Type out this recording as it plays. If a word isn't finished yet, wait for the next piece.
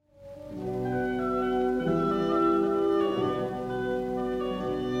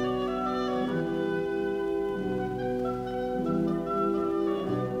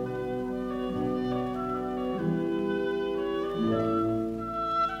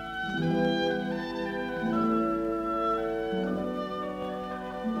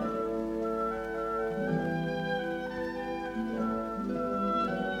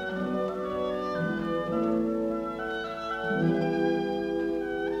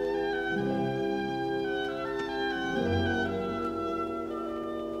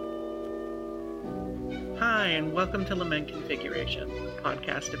and welcome to Lament Configuration, a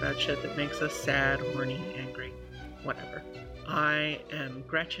podcast about shit that makes us sad, horny, angry, whatever. I am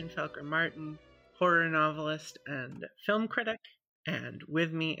Gretchen Felker Martin, horror novelist and film critic, and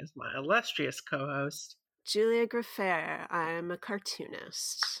with me is my illustrious co-host, Julia Graffair. I'm a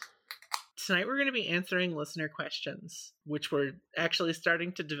cartoonist. Tonight we're going to be answering listener questions, which we're actually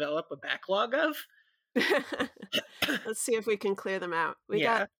starting to develop a backlog of. Let's see if we can clear them out. We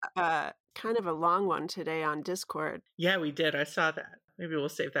got kind of a long one today on Discord. Yeah, we did. I saw that. Maybe we'll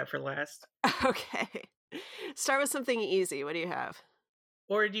save that for last. Okay. Start with something easy. What do you have?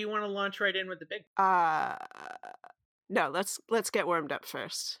 Or do you want to launch right in with the big? No, let's get warmed up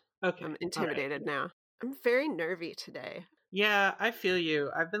first. Okay. I'm intimidated now. I'm very nervy today. Yeah, I feel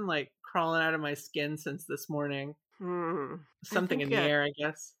you. I've been like crawling out of my skin since this morning. Something in the air, I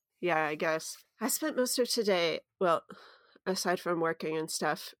guess. Yeah, I guess. I spent most of today, well, aside from working and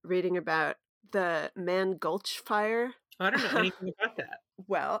stuff, reading about the Man Gulch fire. I don't know anything about that.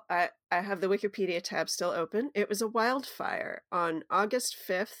 Well, I have the Wikipedia tab still open. It was a wildfire on August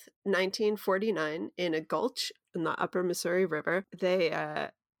 5th, 1949, in a gulch in the upper Missouri River. They,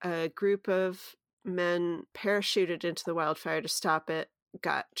 a group of men parachuted into the wildfire to stop it,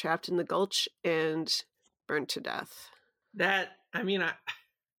 got trapped in the gulch, and burned to death. I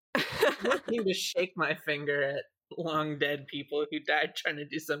don't mean to shake my finger at long dead people who died trying to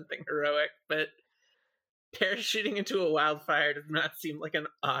do something heroic, but parachuting into a wildfire does not seem like an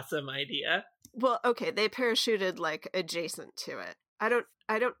awesome idea. Well, okay, they parachuted like adjacent to it. I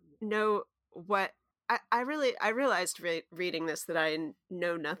don't know what I realized reading this that I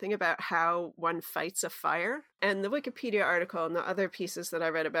know nothing about how one fights a fire, and the Wikipedia article and the other pieces that I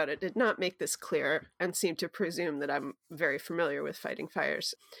read about it did not make this clear and seem to presume that I'm very familiar with fighting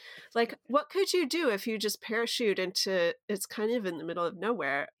fires. Like, what could you do if you just parachute into, it's kind of in the middle of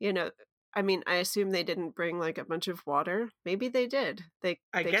nowhere, you know? I mean, I assume they didn't bring like a bunch of water. Maybe they did. They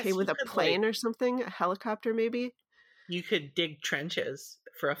came with a plane or something, a helicopter maybe. You could dig trenches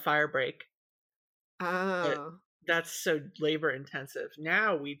for a fire break. Oh. But that's so labor intensive.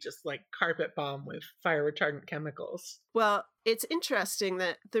 Now we just like carpet bomb with fire retardant chemicals. Well, it's interesting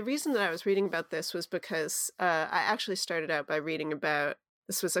that the reason that I was reading about this was because I actually started out by reading about,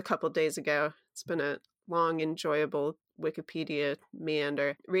 this was a couple days ago. It's been a long, enjoyable Wikipedia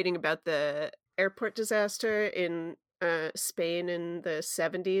meander, reading about the airport disaster in Spain in the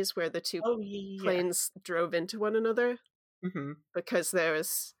 70s where the two planes drove into one another. Mm-hmm. Because there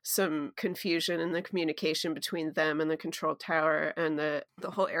was some confusion in the communication between them and the control tower, and the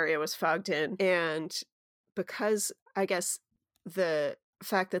whole area was fogged in. And because I guess the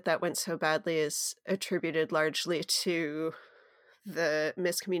fact that went so badly is attributed largely to the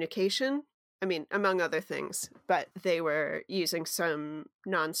miscommunication. I mean, among other things, but they were using some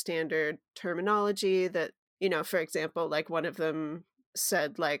non-standard terminology that, you know, for example, like one of them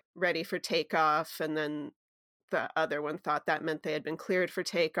said like ready for takeoff, and then the other one thought that meant they had been cleared for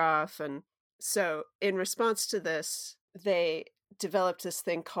takeoff. And so in response to this, they developed this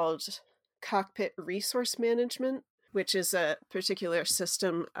thing called cockpit resource management, which is a particular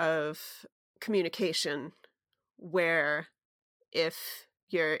system of communication where if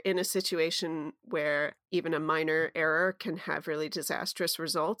you're in a situation where even a minor error can have really disastrous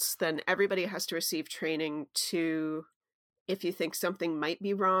results, then everybody has to receive training to, if you think something might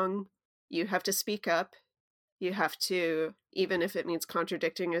be wrong, you have to speak up. You have to, even if it means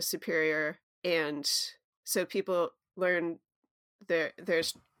contradicting a superior. And so people learn, they're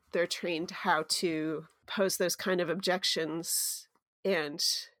trained how to pose those kind of objections and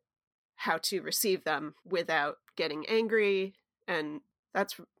how to receive them without getting angry. And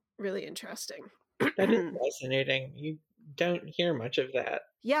that's really interesting. That is fascinating. You don't hear much of that.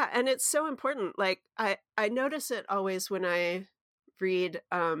 Yeah, and it's so important. Like, I notice it always when I read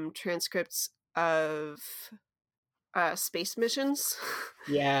transcripts of space missions.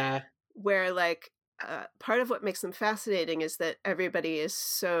 Yeah. Where like part of what makes them fascinating is that everybody is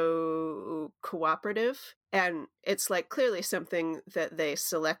so cooperative, and it's like clearly something that they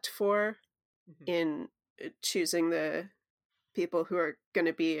select for in choosing the people who are going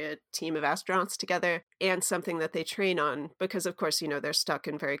to be a team of astronauts together, and something that they train on because of course, you know, they're stuck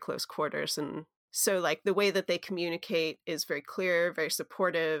in very close quarters. And so like the way that they communicate is very clear, very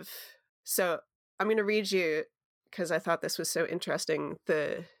supportive. So I'm going to read you, because I thought this was so interesting,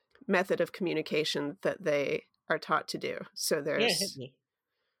 the method of communication that they are taught to do. So there's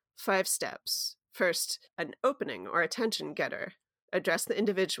 5 steps. First, an opening or attention getter. Address the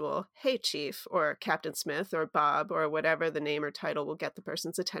individual, hey chief, or Captain Smith, or Bob, or whatever the name or title will get the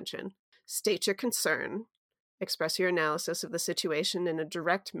person's attention. State your concern. Express your analysis of the situation in a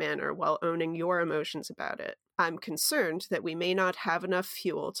direct manner while owning your emotions about it. I'm concerned that we may not have enough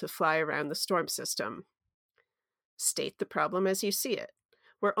fuel to fly around the storm system. State the problem as you see it.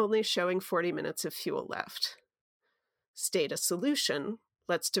 We're only showing 40 minutes of fuel left. State a solution.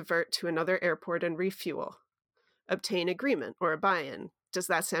 Let's divert to another airport and refuel. Obtain agreement or a buy-in. Does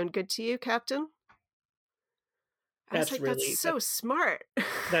that sound good to you, Captain? That's so smart.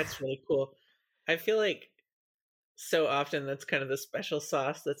 That's really cool. I feel like so often that's kind of the special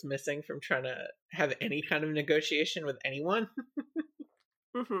sauce that's missing from trying to have any kind of negotiation with anyone.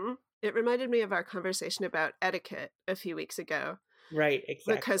 Mm-hmm. It reminded me of our conversation about etiquette a few weeks ago. Right,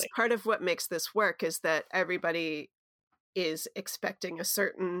 exactly. Because part of what makes this work is that everybody is expecting a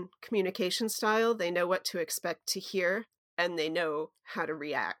certain communication style. They know what to expect to hear, and they know how to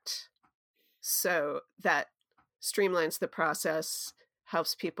react. So that streamlines the process,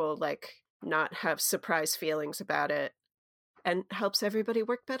 helps people not have surprise feelings about it, and helps everybody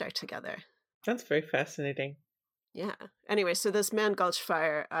work better together. That's very fascinating. Yeah. Anyway, so this Man Gulch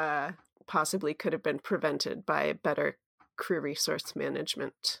fire possibly could have been prevented by better crew resource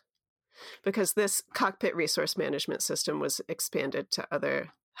management, because this cockpit resource management system was expanded to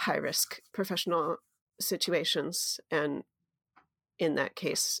other high-risk professional situations, and in that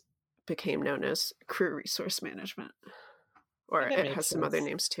case became known as crew resource management. Or it has some other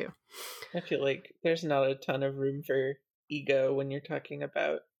names too. I feel like there's not a ton of room for ego when you're talking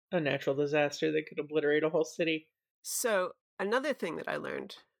about a natural disaster that could obliterate a whole city. So another thing that I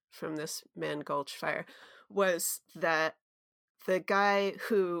learned from this Man Gulch fire was that the guy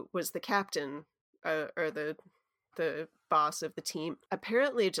who was the captain, or the boss of the team,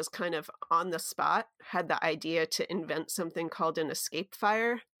 apparently just kind of on the spot had the idea to invent something called an escape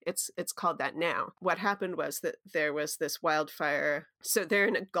fire. It's called that now. What happened was that there was this wildfire. So they're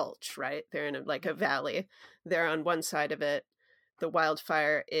in a gulch, right? They're in a valley. They're on one side of it. The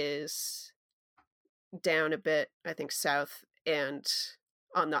wildfire is down a bit, I think south, and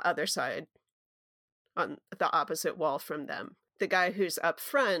on the other side, on the opposite wall from them. The guy who's up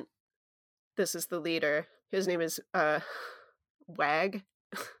front, this is the leader. His name is Wag.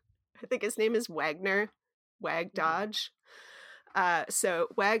 I think his name is Wagner. Wag Dodge. So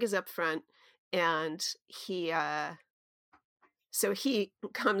Wag is up front, and he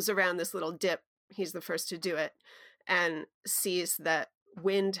comes around this little dip. He's the first to do it, and sees that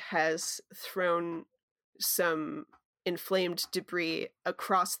wind has thrown some inflamed debris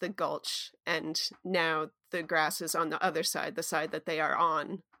across the gulch, and now the grasses on the other side, the side that they are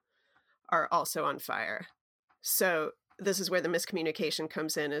on, are also on fire. So this is where the miscommunication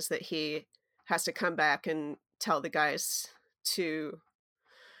comes in, is that he has to come back and tell the guys to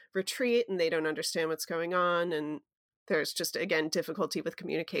retreat, and they don't understand what's going on, and there's just, again, difficulty with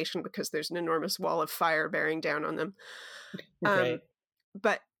communication because there's an enormous wall of fire bearing down on them. Right.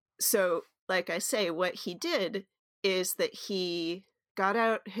 But so, like I say, what he did is that he got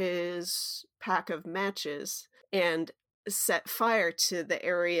out his pack of matches and set fire to the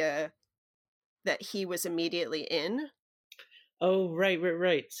area that he was immediately in. Oh,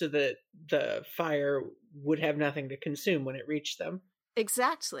 right. So that the fire would have nothing to consume when it reached them.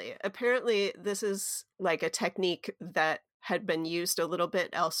 Exactly. Apparently, this is like a technique that had been used a little bit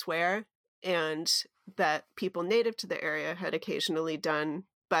elsewhere, and that people native to the area had occasionally done,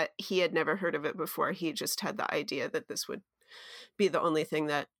 but he had never heard of it before. He just had the idea that this would be the only thing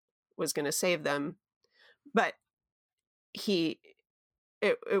that was going to save them. But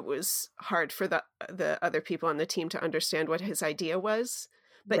it was hard for the other people on the team to understand what his idea was.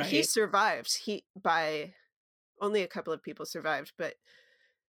 But right. He survived. Only a couple of people survived,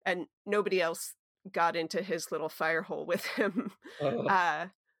 and nobody else got into his little fire hole with him. Oh.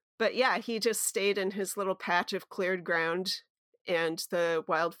 But yeah, he just stayed in his little patch of cleared ground, and the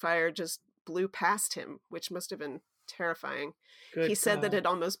wildfire just blew past him, which must have been terrifying. He said that it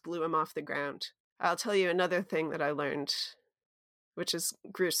almost blew him off the ground. I'll tell you another thing that I learned, which is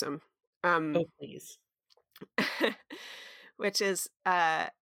gruesome. Oh, please. Which is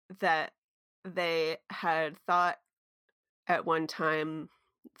that they had thought at one time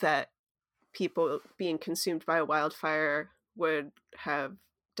that people being consumed by a wildfire would have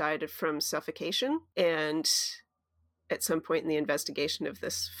died from suffocation. And at some point in the investigation of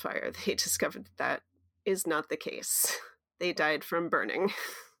this fire, they discovered that is not the case. They died from burning.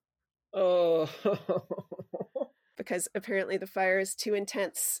 Oh. Because apparently the fire is too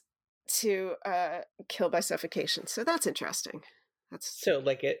intense to kill by suffocation. So that's interesting. So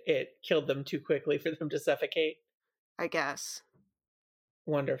like it killed them too quickly for them to suffocate? I guess.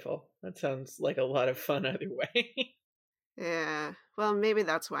 Wonderful. That sounds like a lot of fun either way. Yeah. Well, maybe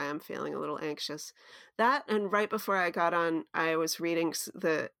that's why I'm feeling a little anxious. That, and right before I got on, I was reading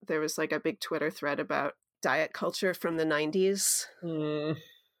there was like a big Twitter thread about diet culture from the 90s, Mm.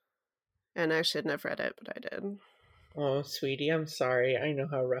 and I shouldn't have read it, but I did. Oh, sweetie, I'm sorry. I know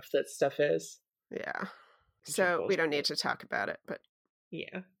how rough that stuff is. Yeah. Bunch of So we don't need bullshit. to talk about it, but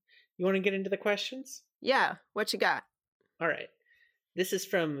Yeah. You want to get into the questions? yeah, what you got? All right. This is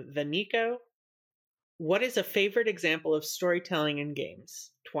from the Nico. What is a favorite example of storytelling in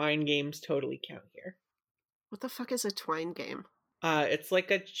games? Twine games totally count here. What the fuck is a twine game? It's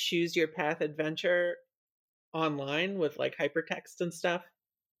like a choose your path adventure online with like hypertext and stuff.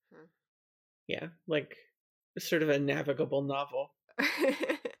 Huh. Yeah, like sort of a navigable novel.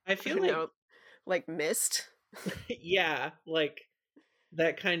 I I feel don't like, know, like Myst? yeah, like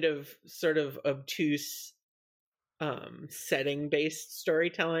that kind of sort of obtuse setting based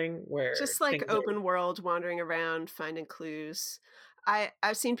storytelling where Just like things are. open world, wandering around, finding clues.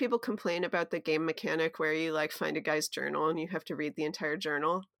 I've seen people complain about the game mechanic where you like find a guy's journal and you have to read the entire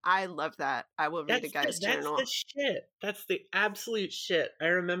journal. I love that. I will read a guy's That's the journal. shit. That's the absolute shit. I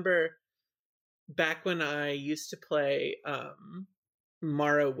remember back when I used to play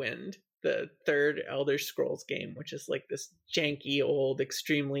Morrowind, the third Elder Scrolls game, which is like this janky, old,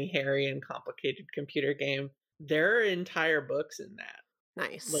 extremely hairy and complicated computer game. There are entire books in that,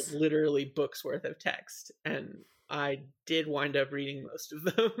 like Nice. literally books worth of text, and I did wind up reading most of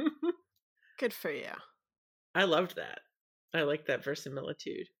them. Good for you. I loved that. I like that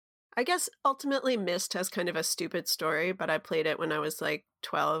verisimilitude. I guess ultimately Myst has kind of a stupid story, but I played it when I was like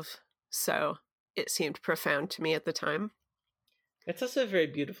 12, so it seemed profound to me at the time. It's also very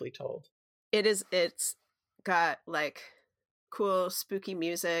beautifully told. It's got like cool spooky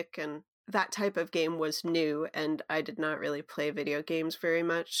music, and that type of game was new, and I did not really play video games very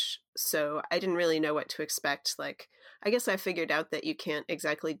much, so I didn't really know what to expect. Like, I guess I figured out that you can't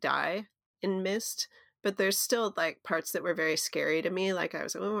exactly die in Myst, but there's still like parts that were very scary to me. Like, I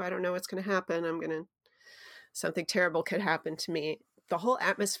was, oh, I don't know what's going to happen. Something terrible could happen to me. The whole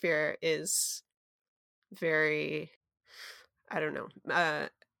atmosphere is very, I don't know,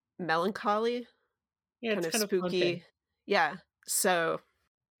 melancholy, Yeah, kind it's of kind of haunting. spooky. Yeah. So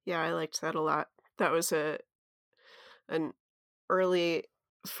yeah, I liked that a lot. That was an early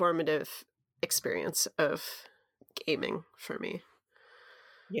formative experience of gaming for me.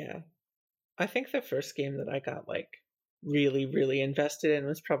 Yeah. I think the first game that I got like really, really invested in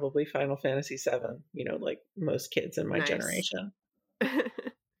was probably Final Fantasy VII, like most kids in my Nice. generation.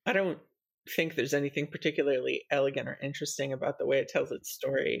 I don't think there's anything particularly elegant or interesting about the way it tells its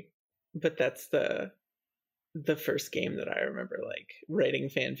story, but that's the first game that I remember like writing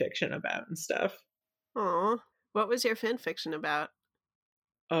fan fiction about and stuff. Aw. What was your fan fiction about?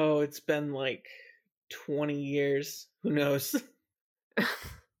 Oh, it's been like 20 years. Who knows?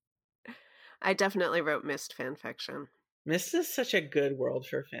 I definitely wrote Myst fan fiction. Myst is such a good world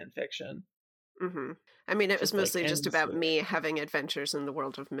for fan fiction. Mm-hmm. I mean, it was Just like mostly just about endlessly. me having adventures in the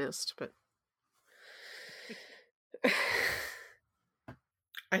world of Myst, but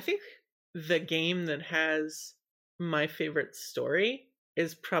I think the game that has my favorite story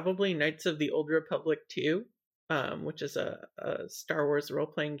is probably Knights of the Old Republic 2, which is a Star Wars role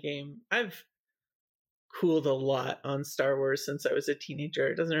playing game. I've cooled a lot on Star Wars since I was a teenager.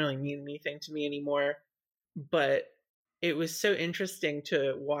 It doesn't really mean anything to me anymore, but it was so interesting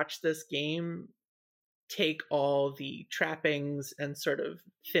to watch this game take all the trappings and sort of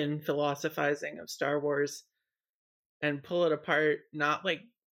thin philosophizing of Star Wars and pull it apart, not like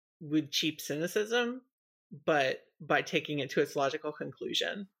with cheap cynicism, but by taking it to its logical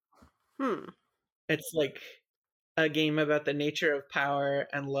conclusion. It's like a game about the nature of power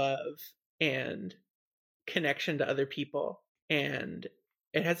and love and connection to other people. And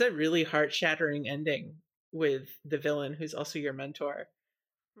it has a really heart shattering ending with the villain, who's also your mentor,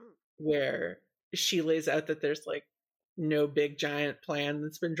 where she lays out that there's like no big giant plan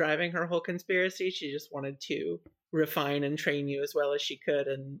that's been driving her whole conspiracy. She just wanted to refine and train you as well as she could.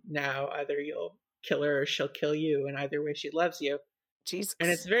 And now either you'll kill her or she'll kill you. And either way, she loves you. Jesus. And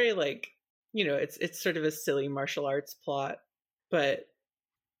it's very like, it's sort of a silly martial arts plot, but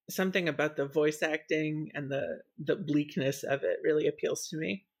something about the voice acting and the bleakness of it really appeals to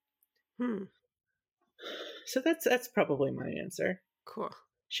me. So that's probably my answer. Cool.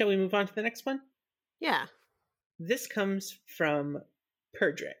 Shall we move on to the next one? Yeah. This comes from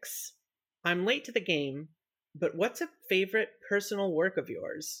Perdrix. I'm late to the game, but what's a favorite personal work of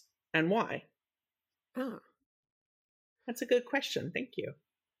yours and why? Oh. That's a good question. Thank you.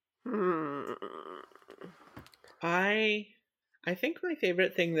 Hmm. I think my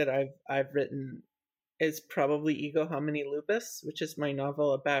favorite thing that I've written is probably Ego Homini Lupus, which is my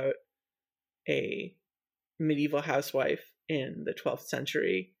novel about a medieval housewife in the 12th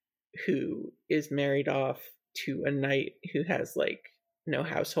century who is married off to a knight who has like no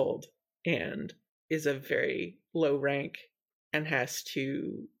household and is of very low rank and has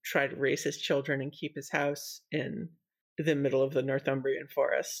to try to raise his children and keep his house in the middle of the Northumbrian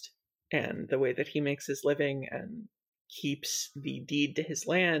forest. And the way that he makes his living and keeps the deed to his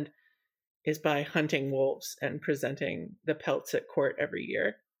land is by hunting wolves and presenting the pelts at court every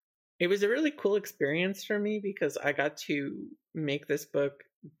year. It was a really cool experience for me because I got to make this book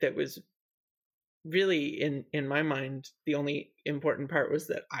that was really, in my mind, the only important part was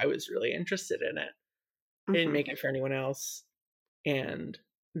that I was really interested in it. I didn't make it for anyone else. And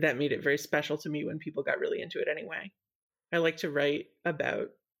that made it very special to me when people got really into it anyway. I like to write about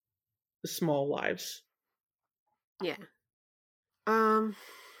small lives. Yeah.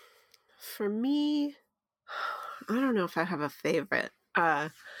 For me, I don't know if I have a favorite. I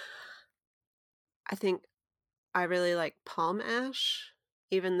think I really like Palm Ash,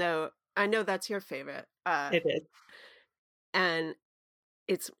 even though I know that's your favorite. It is. And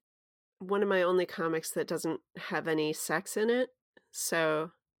it's one of my only comics that doesn't have any sex in it,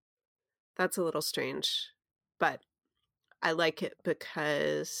 so that's a little strange. But I like it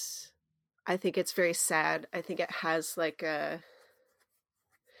because I think it's very sad. I think it has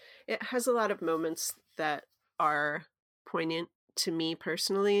it has a lot of moments that are poignant to me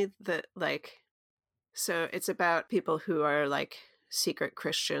personally, that like, so it's about people who are like secret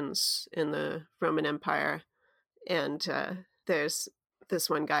Christians in the Roman Empire, and there's this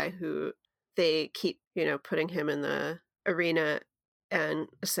one guy who they keep, putting him in the arena and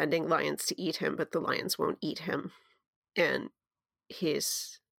sending lions to eat him, but the lions won't eat him. And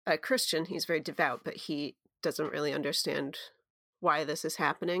he's a Christian, he's very devout, but he doesn't really understand why this is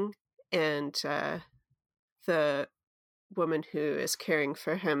happening. And the woman who is caring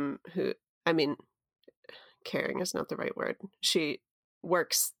for him, caring is not the right word. She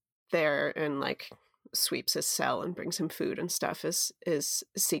works there and like sweeps his cell and brings him food and stuff, is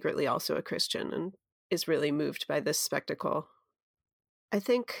secretly also a Christian and is really moved by this spectacle. I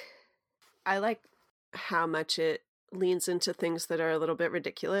think I like how much it leans into things that are a little bit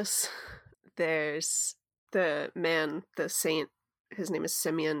ridiculous. There's the man, the saint, his name is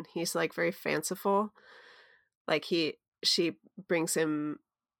Simeon. He's like very fanciful. Like she brings him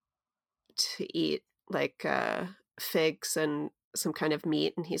to eat like figs and some kind of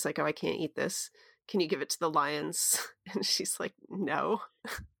meat, and he's like, "Oh, I can't eat this. Can you give it to the lions?" And she's like, "No."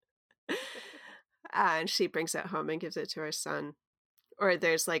 And she brings it home and gives it to her son. Or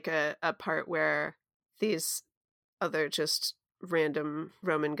there's like a part where these other just random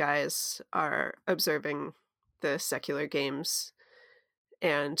Roman guys are observing the secular games,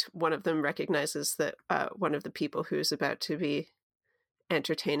 and one of them recognizes that one of the people who's about to be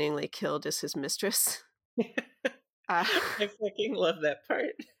entertainingly killed is his mistress. I fucking love that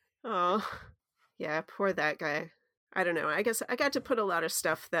part. Oh, yeah, poor that guy. I don't know. I guess I got to put a lot of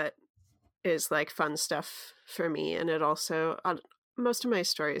stuff that is like fun stuff for me, and it also, most of my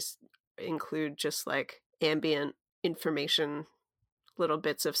stories include just like ambient information, little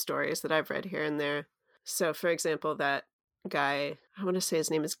bits of stories that I've read here and there. So, for example, that guy, I want to say his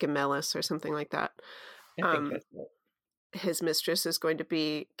name is Gemellus or something like that. I think that's it. His mistress is going to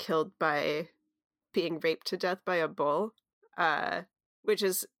be killed by being raped to death by a bull, which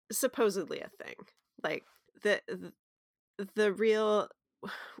is supposedly a thing. Like the real,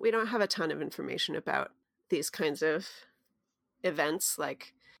 we don't have a ton of information about these kinds of events,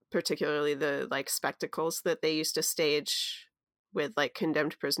 like particularly the like spectacles that they used to stage with like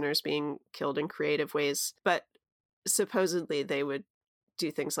condemned prisoners being killed in creative ways. But supposedly they would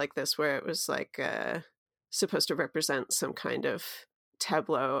do things like this where it was like supposed to represent some kind of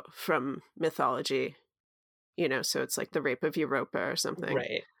tableau from mythology, so it's like the rape of Europa or something.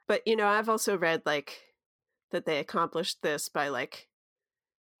 Right. But I've also read like that they accomplished this by like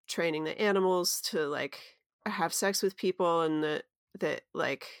training the animals to like have sex with people, and that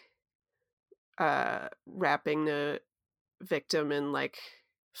like wrapping the victim in like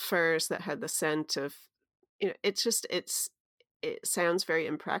furs that had the scent of, it's just, it sounds very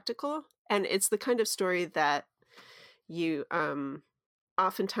impractical, and it's the kind of story that you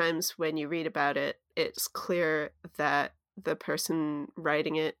oftentimes when you read about it, it's clear that the person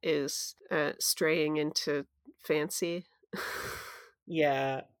writing it is straying into fancy.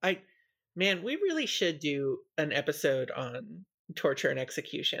 Yeah, we really should do an episode on torture and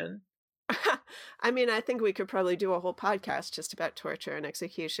execution. I mean, I think we could probably do a whole podcast just about torture and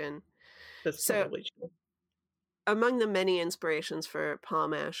execution. That's probably true. Among the many inspirations for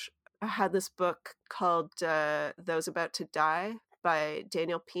Palm Ash, had this book called Those About to Die by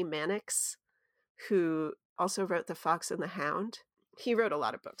Daniel P. Mannix, who also wrote The Fox and the Hound. He wrote a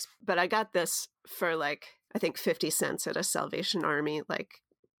lot of books, but I got this for like, I think 50 cents at a Salvation Army, like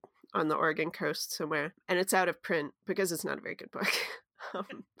on the Oregon coast somewhere. And it's out of print because it's not a very good book.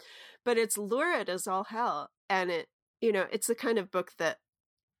 But it's lurid as all hell. And it, it's the kind of book that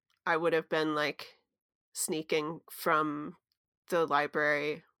I would have been like sneaking from the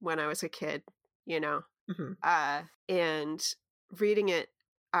library when I was a kid, Mm-hmm. And reading it,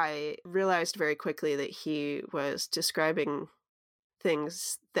 I realized very quickly that he was describing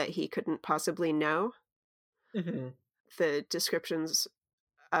things that he couldn't possibly know. Mm-hmm. The descriptions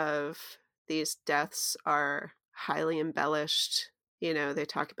of these deaths are highly embellished. They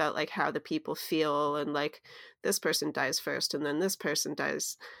talk about like how the people feel, and like this person dies first and then this person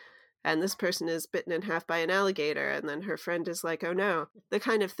dies, and this person is bitten in half by an alligator, and then her friend is like, oh no. The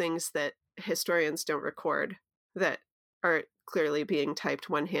kind of things that historians don't record that are clearly being typed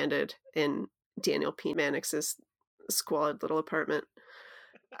one-handed in Daniel P. Mannix's squalid little apartment.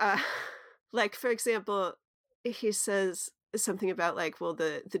 Like, for example, he says something about like, well,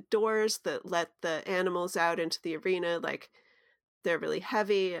 the doors that let the animals out into the arena, like, they're really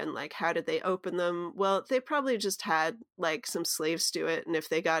heavy, and like, how did they open them? Well, they probably just had like some slaves do it, and if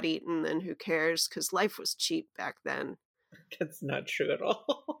they got eaten, then who cares, because life was cheap back then. That's not true at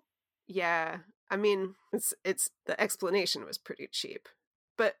all. Yeah, I mean, it's the explanation was pretty cheap.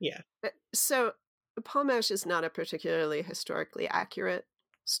 But yeah, so Paul Mash is not a particularly historically accurate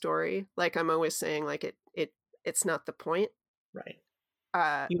story. Like, I'm always saying, like, it's not the point. right.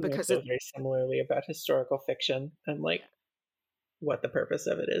 You Because feel very similarly about historical fiction and like what the purpose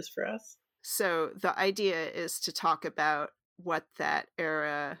of it is for us. So the idea is to talk about what that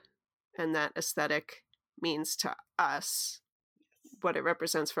era and that aesthetic means to us, what it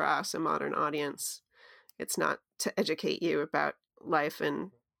represents for us, a modern audience. It's not to educate you about life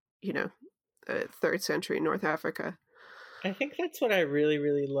in, 3rd century North Africa. I think that's what I really,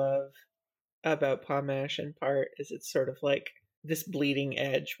 really love about Pomash in part, is it's sort of like this bleeding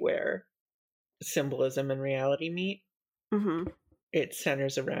edge where symbolism and reality meet. Mm-hmm. It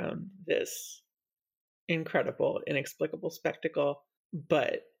centers around this incredible, inexplicable spectacle,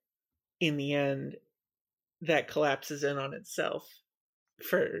 but in the end, that collapses in on itself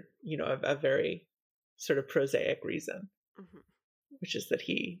for, a very sort of prosaic reason, Mm-hmm. which is that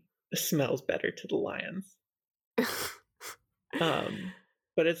he smells better to the lions.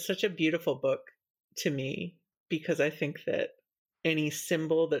 But it's such a beautiful book to me, because I think that any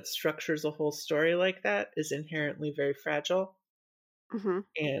symbol that structures a whole story like that is inherently very fragile. Mm-hmm.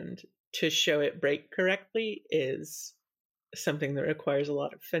 And to show it break correctly is something that requires a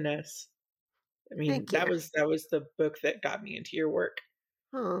lot of finesse. I mean, that was the book that got me into your work.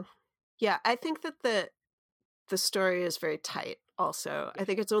 Oh, yeah. I think that the story is very tight. Also, I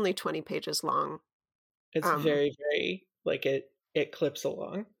think it's only 20 pages long. It's very, very like it clips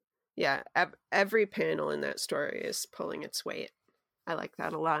along. Yeah, every panel in that story is pulling its weight. I like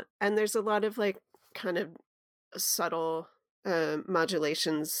that a lot. And there's a lot of like kind of subtle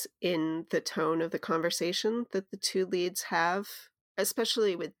modulations in the tone of the conversation that the two leads have,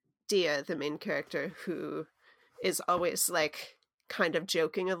 especially with Dia, the main character, who is always like kind of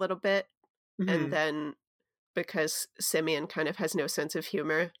joking a little bit. Mm-hmm. And then because Simeon kind of has no sense of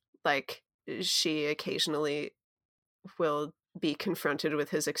humor, like, she occasionally will be confronted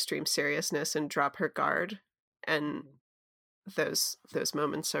with his extreme seriousness and drop her guard, and those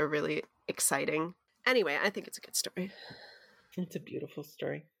moments are really exciting. Anyway, I think it's a good story. It's a beautiful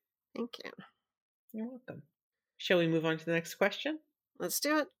story. Thank you. You're welcome. Shall we move on to the next question? Let's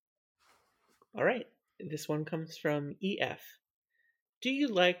do it. All right. This one comes from EF. Do you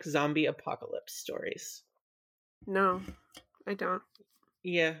like zombie apocalypse stories? No, I don't.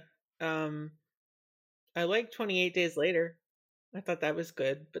 Yeah. I like 28 Days Later. I thought that was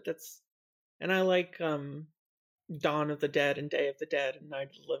good, but and I like Dawn of the Dead and Day of the Dead and Night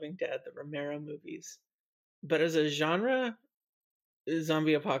of the Living Dead, the Romero movies. But as a genre,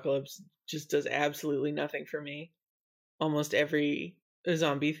 zombie apocalypse just does absolutely nothing for me. Almost every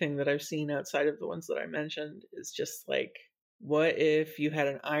zombie thing that I've seen outside of the ones that I mentioned is just like, what if you had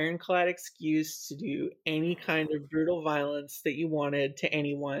an ironclad excuse to do any kind of brutal violence that you wanted to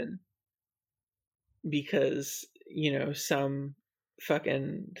anyone because, some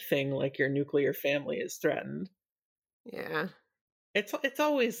fucking thing like your nuclear family is threatened? Yeah. It's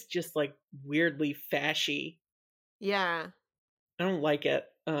always just like weirdly fashy. Yeah. I don't like it.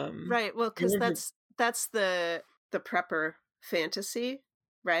 Right. Well, because that's the prepper fantasy,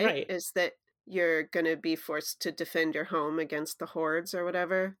 right? Right. Is that you're going to be forced to defend your home against the hordes or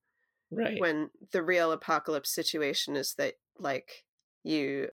whatever. Right. when the real apocalypse situation is that, like,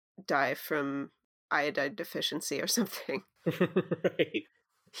 you die from iodine deficiency or something. Right.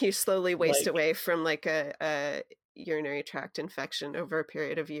 You slowly waste Like, away from, like, a urinary tract infection over a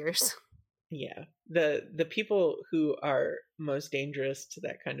period of years. yeah. The people who are most dangerous to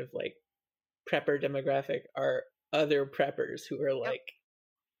that kind of like prepper demographic are other preppers who are Yep. like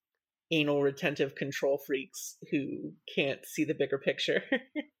anal retentive control freaks who can't see the bigger picture.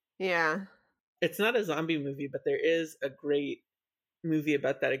 Yeah. It's not a zombie movie, but there is a great movie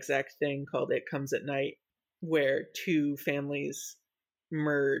about that exact thing called It Comes at Night, where two families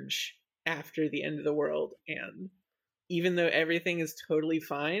merge after the end of the world. And even though everything is totally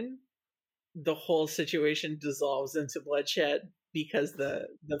fine, the whole situation dissolves into bloodshed because the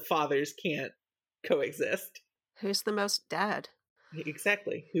fathers can't coexist. Who's the most dad?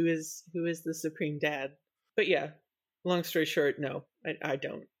 Exactly. Who is the supreme dad? But yeah, long story short, no, I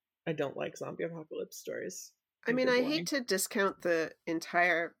don't like zombie apocalypse stories. I mean, They're I boring. hate to discount the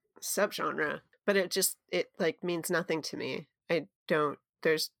entire subgenre, but it like means nothing to me.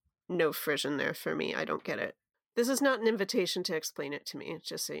 There's no frisson there for me. I don't get it. This is not an invitation to explain it to me,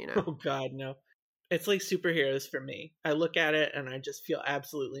 just so you know. Oh God, no. It's like superheroes for me. I look at it and I just feel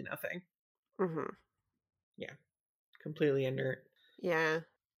absolutely nothing. Mm-hmm. Yeah, completely inert. Yeah.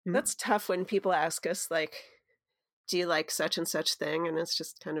 Hmm? That's tough when people ask us, like, do you like such and such thing? And it's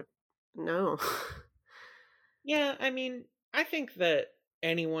just kind of, no. Yeah, I mean, I think that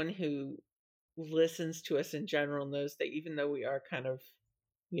anyone who listens to us in general knows that even though we are kind of,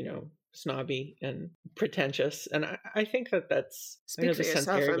 snobby and pretentious, and I think that I know Speak for this sounds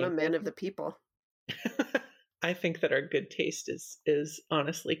yourself. I'm a arrogant, man of the people. but I think that our good taste is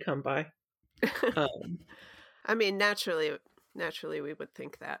honestly come by. I mean, naturally, we would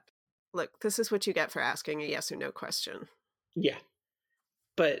think that. Look, this is what you get for asking a yes or no question. Yeah,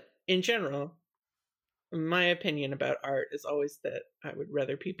 but in general, my opinion about art is always that I would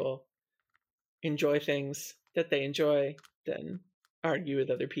rather people enjoy things that they enjoy than argue with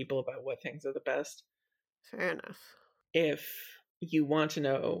other people about what things are the best. Fair enough. If you want to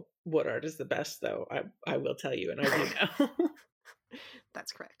know what art is the best, though, I will tell you, and I do know.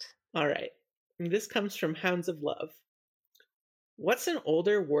 That's correct. All right. This comes from Hounds of Love. What's an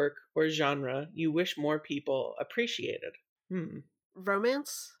older work or genre you wish more people appreciated?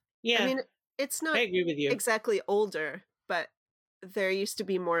 Romance? Yeah, I mean, it's not I agree with you. exactly older, but there used to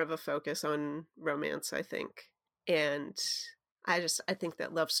be more of a focus on romance, I think. And I think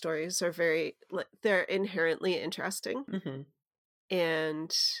that love stories are they're inherently interesting. Mm-hmm.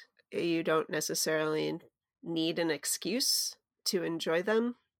 And you don't necessarily need an excuse to enjoy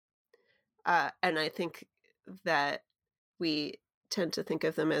them. And I think that we tend to think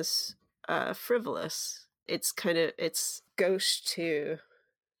of them as frivolous. It's gauche to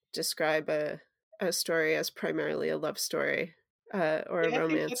describe a story as primarily a love story or a Yeah, I think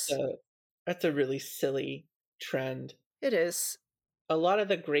romance. that's a really silly trend. It is. A lot of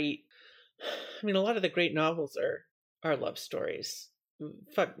the great a lot of the great novels are love stories.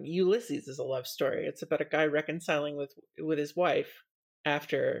 Fuck, Ulysses is a love story. It's about a guy reconciling with his wife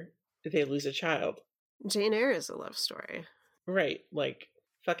after they lose a child. Jane Eyre is a love story. Right, like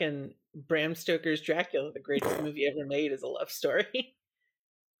fucking Bram Stoker's Dracula, the greatest movie ever made, is a love story.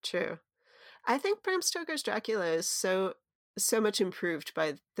 True. I think Bram Stoker's Dracula is so much improved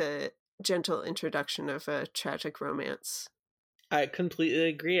by the gentle introduction of a tragic romance. I completely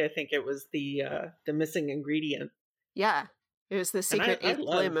agree. I think it was the missing ingredient. Yeah, it was the secret I eighth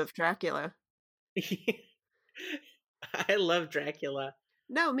limb of Dracula. I love Dracula.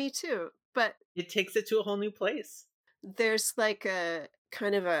 No, me too. But It takes it to a whole new place. there's like a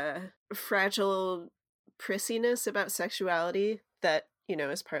kind of a fragile prissiness about sexuality that,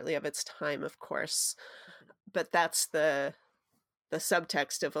 is partly of its time, of course. But that's the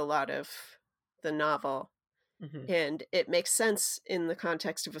subtext of a lot of the novel. Mm-hmm. And it makes sense in the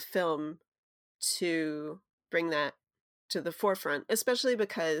context of a film to bring that to the forefront, especially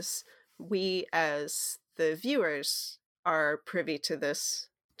because we as the viewers are privy to this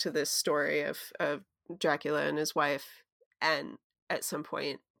story of Dracula and his wife, and at some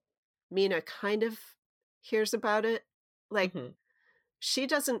point Mina kind of hears about it. Like, Mm-hmm. she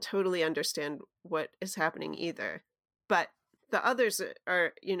doesn't totally understand what is happening either, but the others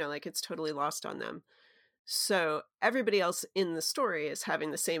are, like, it's totally lost on them. So everybody else in the story is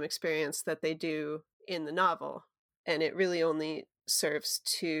having the same experience that they do in the novel. And it really only serves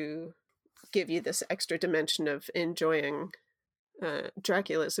to give you this extra dimension of enjoying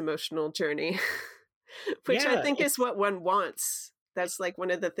Dracula's emotional journey, which I think is what one wants. That's like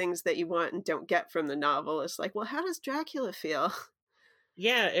one of the things that you want and don't get from the novel. It's like, well, how does Dracula feel?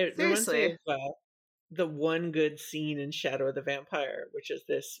 Yeah, it reminds me Seriously. of the one good scene in Shadow of the Vampire, which is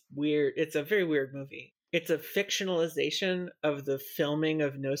this weird, it's a very weird movie. It's a fictionalization of the filming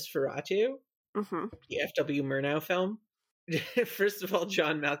of Nosferatu, Hmm. the F.W. Murnau film. First of all,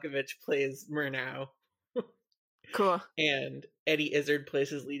 John Malkovich plays Murnau, Cool. and Eddie Izzard plays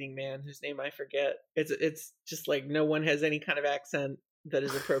his leading man, whose name I forget. It's just like no one has any kind of accent that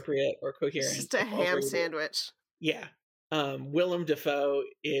is appropriate or He's coherent. just a It's all ham very weird. sandwich. Yeah. Willem Dafoe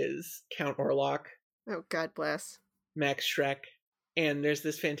is Count Orlok, Oh, God bless. Max Schreck. And there's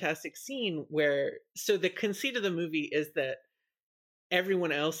this fantastic scene where, so the conceit of the movie is that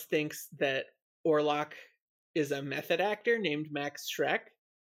everyone else thinks that Orlok is a method actor named Max Schreck,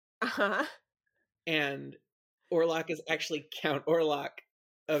 Uh-huh. and Orlok is actually Count Orlok,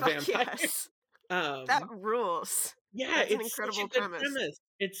 a Fuck vampire. yes. Um, That rules. yeah, That's an it's such a incredible good premise.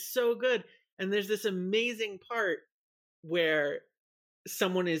 It's so good. And there's this amazing part where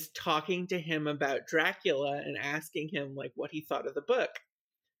someone is talking to him about Dracula and asking him like what he thought of the book.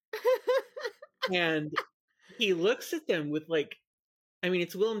 And he looks at them with like, I mean,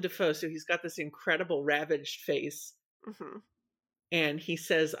 it's Willem Dafoe, so he's got this incredible ravaged face. Hmm. And he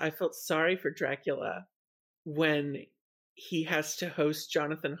says, I felt sorry for Dracula when he has to host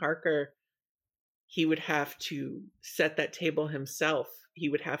Jonathan Harker. He would have to set that table himself. He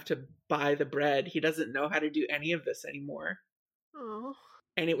would have to buy the bread. He doesn't know how to do any of this anymore. Oh.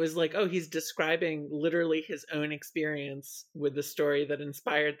 And it was like, oh, he's describing literally his own experience with the story that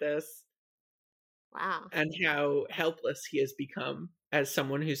inspired this, Wow. and how helpless he has become as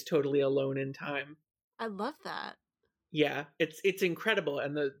someone who's totally alone in time. I love that. Yeah, it's incredible,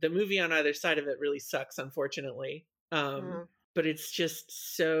 and the movie on either side of it really sucks, unfortunately. Mm. But it's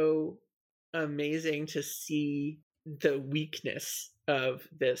just so amazing to see the weakness of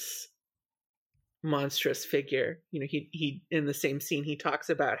this monstrous figure. You know, he in the same scene he talks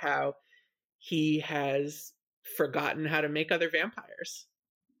about how he has forgotten how to make other vampires,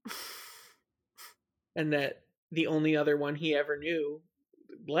 and that the only other one he ever knew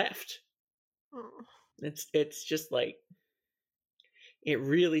left. Oh. It's just like, it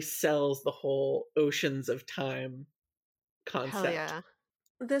really sells the whole oceans of time concept. Hell yeah.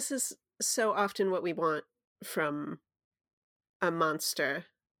 This is so often what we want from a monster,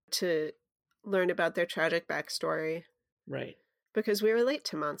 to learn about their tragic backstory, Right. because we relate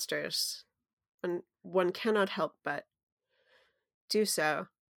to monsters, and one cannot help but do so.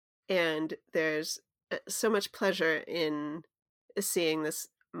 And there's so much pleasure in seeing this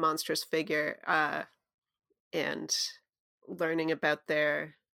monstrous figure and learning about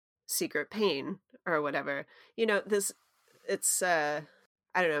their secret pain or whatever. You know, it's I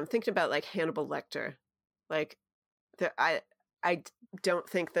don't know, I'm thinking about like Hannibal Lecter. Like I don't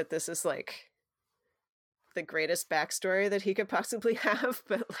think that this is like the greatest backstory that he could possibly have,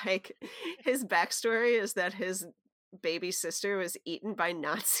 but like his backstory is that his baby sister was eaten by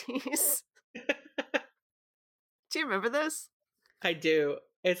Nazis. Do you remember this? I do.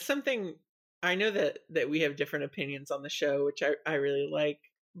 It's something, I know that we have different opinions on the show, which I really like,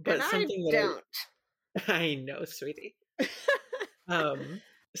 but And something I that don't. I know, sweetie.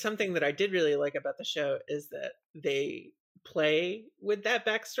 Something that I did really like about the show is that they play with that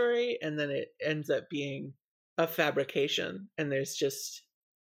backstory, and then it ends up being a fabrication, and there's just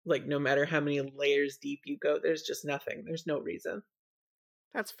like, no matter how many layers deep you go, there's just nothing. There's no reason.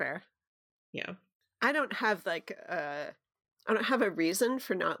 That's fair. Yeah. I don't have like I don't have a reason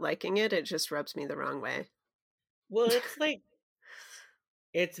for not liking it. It just rubs me the wrong way. Well, it's like,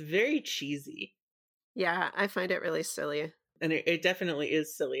 it's very cheesy. Yeah, I find it really silly. And it definitely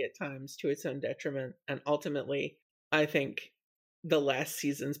is silly at times, to its own detriment. And ultimately, I think the last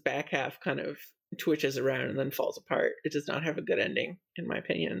season's back half kind of twitches around and then falls apart. It does not have a good ending, in my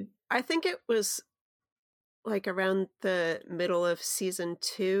opinion. I think it was like around the middle of season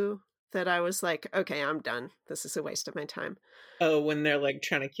 2 that I was like, okay, I'm done. This is a waste of my time. Oh, when they're like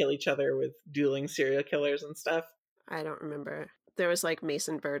trying to kill each other with dueling serial killers and stuff? I don't remember. There was like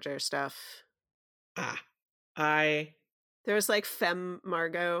Mason Verger stuff. There was like Femme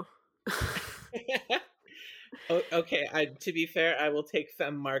Margot. Okay, to be fair, I will take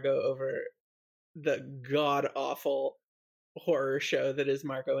Femme Margot over the god-awful horror show that is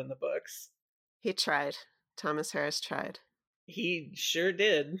Margot in the books. He tried. Thomas Harris tried. He sure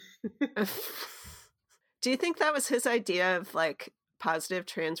did. Do you think that was his idea of like positive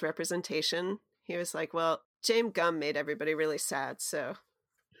trans representation? He was like, well, James Gumb made everybody really sad, so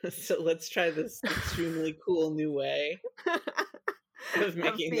So let's try this extremely cool new way of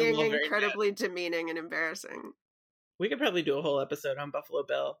making them being all very incredibly demeaning and embarrassing. We could probably do a whole episode on Buffalo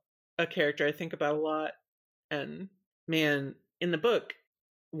Bill, a character I think about a lot. And man, in the book,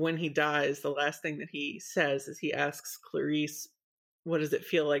 when he dies, the last thing that he says is he asks Clarice, what does it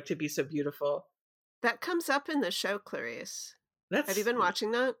feel like to be so beautiful? That comes up in the show, Clarice. Have you That's been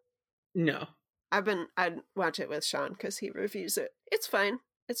watching that? no. I'd watch it with Sean because he reviews it. It's fine.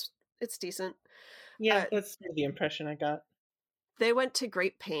 It's decent. Yeah, that's sort of the impression I got. They went to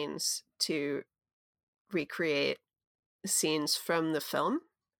great pains to recreate scenes from the film.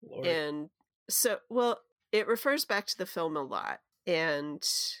 Lord. And so, well, it refers back to the film a lot and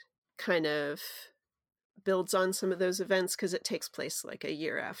kind of builds on some of those events because it takes place like a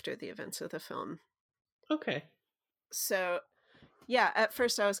year after the events of the film. Okay. So, yeah, at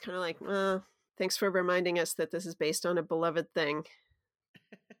first I was kind of like, thanks for reminding us that this is based on a beloved thing.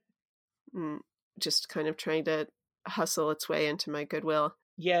 Just kind of trying to hustle its way into my goodwill.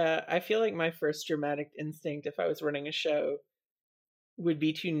 Yeah, I feel like my first dramatic instinct, if I was running a show, would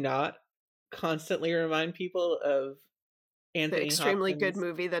be to not constantly remind people of Anthony The extremely Hopkins. good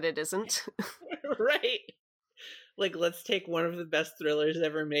movie that it isn't. Right. Like, let's take one of the best thrillers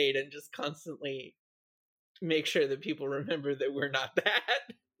ever made and just constantly make sure that people remember that we're not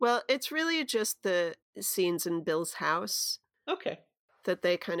that. Well, it's really just the scenes in Bill's house. Okay. That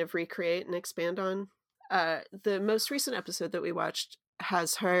they kind of recreate and expand on. The most recent episode that we watched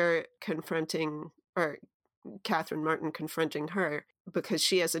has her confronting, or Catherine Martin confronting her, because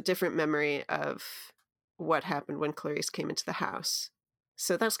she has a different memory of what happened when Clarice came into the house.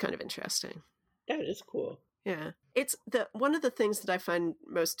 So that's kind of interesting. That is cool. Yeah. It's one of the things that I find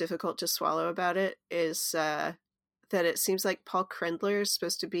most difficult to swallow about it is that it seems like Paul Krendler is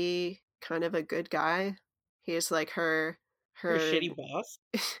supposed to be kind of a good guy. He is like her shitty boss.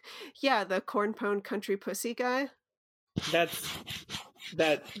 Yeah, the corn pone country pussy guy. That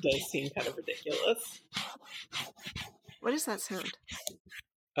does seem kind of ridiculous. What does that sound?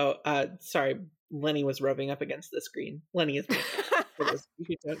 Oh, sorry. Lenny was rubbing up against the screen. Lenny is for those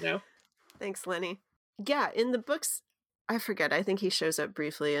who don't know. Thanks, Lenny. Yeah, in the books, I forget. I think he shows up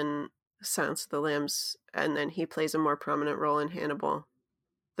briefly in Silence of the Lambs, and then he plays a more prominent role in Hannibal.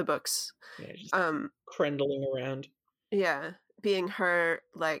 The books. Yeah, just crendling around. Yeah, being her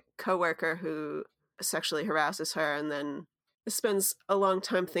like coworker who sexually harasses her, and then spends a long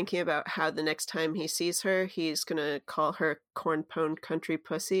time thinking about how the next time he sees her, he's gonna call her corn pone country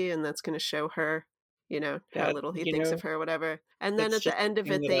pussy, and that's gonna show her, how little he thinks of her, or whatever. And then at the end of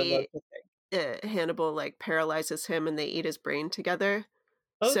it, Hannibal like paralyzes him, and they eat his brain together.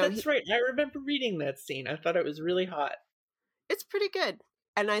 Oh, so that's right. I remember reading that scene. I thought it was really hot. It's pretty good.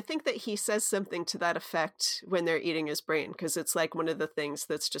 And I think that he says something to that effect when they're eating his brain, because it's like one of the things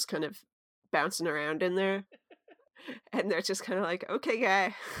that's just kind of bouncing around in there. And they're just kind of like, okay,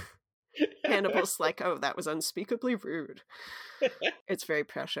 guy. Hannibal's like, oh, that was unspeakably rude. It's very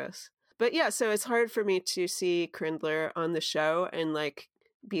precious. But yeah, so it's hard for me to see Krendler on the show and like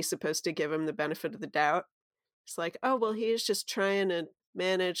be supposed to give him the benefit of the doubt. It's like, oh, well, he's just trying to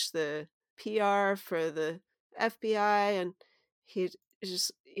manage the PR for the FBI, and he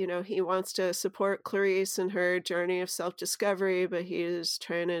just, he wants to support Clarice in her journey of self-discovery, but he's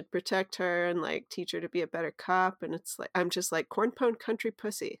trying to protect her and like teach her to be a better cop. And it's like, I'm just like, corn pone country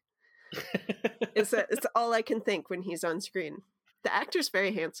pussy. It's all I can think when he's on screen. The actor's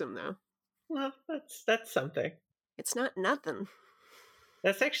very handsome though. Well, that's something. It's not nothing.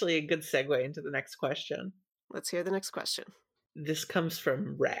 That's actually a good segue into the next question. Let's hear the next question. This comes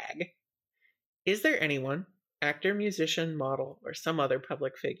from Rag. Is there anyone, actor, musician, model, or some other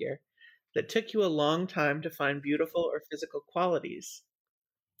public figure, that took you a long time to find beautiful or physical qualities?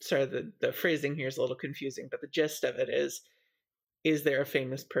 Sorry, the phrasing here is a little confusing, but the gist of it is there a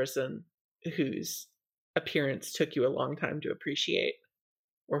famous person whose appearance took you a long time to appreciate,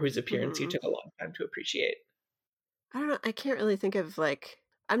 or whose appearance you took a long time to appreciate? I don't know. I can't really think of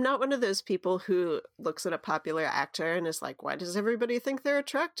I'm not one of those people who looks at a popular actor and is like, why does everybody think they're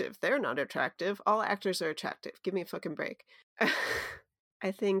attractive? They're not attractive. All actors are attractive. Give me a fucking break.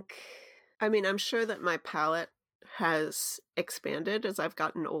 I'm sure that my palette has expanded as I've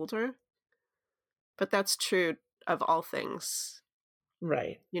gotten older, but that's true of all things.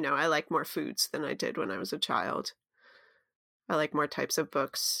 Right. I like more foods than I did when I was a child. I like more types of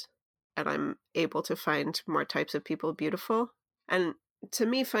books, and I'm able to find more types of people beautiful. And to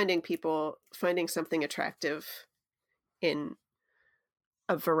me, finding something attractive in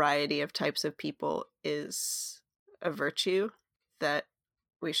a variety of types of people is a virtue that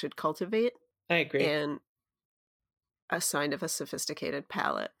we should cultivate. I agree. And a sign of a sophisticated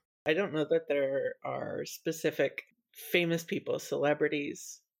palate. I don't know that there are specific famous people,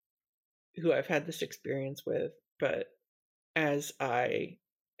 celebrities, who I've had this experience with, but as I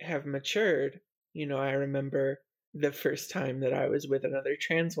have matured, I remember the first time that I was with another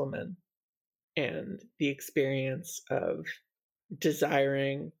trans woman and the experience of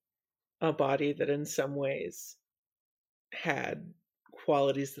desiring a body that in some ways had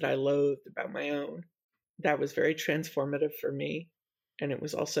qualities that I loathed about my own. That was very transformative for me. And it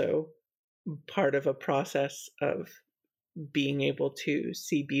was also part of a process of being able to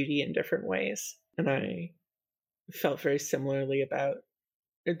see beauty in different ways. And I felt very similarly about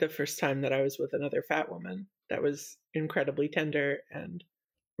the first time that I was with another fat woman. That was incredibly tender and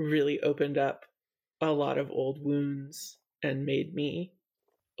really opened up a lot of old wounds and made me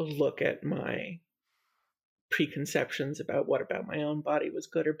look at my preconceptions about what about my own body was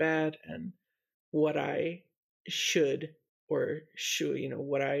good or bad and what I should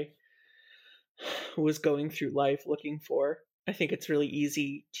what I was going through life looking for. I think it's really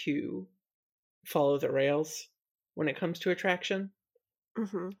easy to follow the rails when it comes to attraction.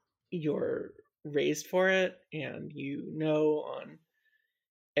 Mm-hmm. You're raised for it, and you know on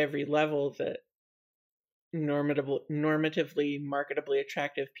every level that normatively, marketably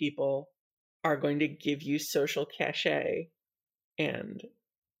attractive people are going to give you social cachet and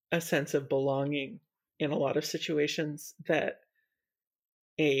a sense of belonging in a lot of situations that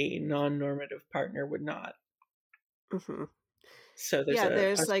a non-normative partner would not. Mm-hmm. So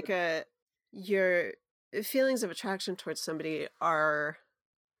there's there's your feelings of attraction towards somebody are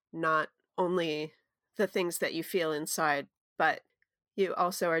not only the things that you feel inside, but you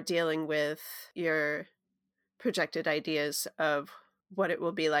also are dealing with your projected ideas of what it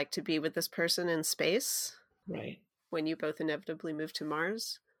will be like to be with this person in space. Right. When you both inevitably move to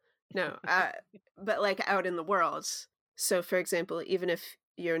Mars. No, but like out in the world. So, for example, even if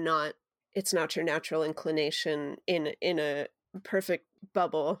it's not your natural inclination in a perfect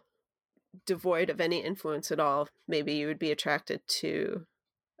bubble, devoid of any influence at all, maybe you would be attracted to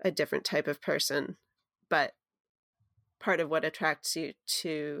a different type of person. But part of what attracts you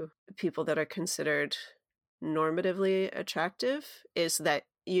to people that are considered normatively attractive is that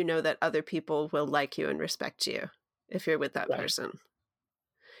you know that other people will like you and respect you if you're with that Right. person.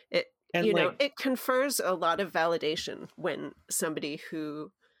 It And it confers a lot of validation when somebody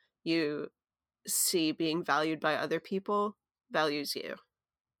who you see being valued by other people values you.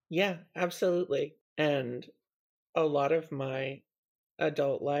 Yeah, absolutely. And a lot of my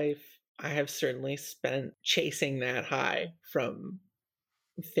adult life, I have certainly spent chasing that high from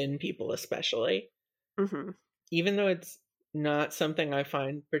thin people, especially. Mm-hmm. Even though it's not something I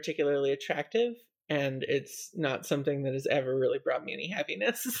find particularly attractive, and it's not something that has ever really brought me any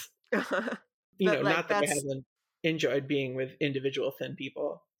happiness. But Not that I haven't enjoyed being with individual thin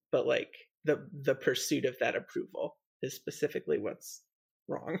people, but like the pursuit of that approval is specifically what's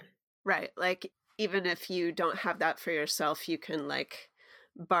wrong. Right. Like, even if you don't have that for yourself, you can like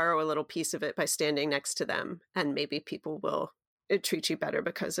borrow a little piece of it by standing next to them, and maybe people will treat you better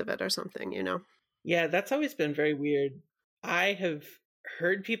because of it or something, Yeah, that's always been very weird. I have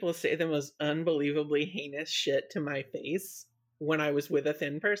heard people say the most unbelievably heinous shit to my face when I was with a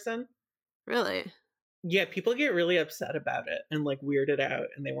thin person. Really? Yeah, people get really upset about it and like weirded out,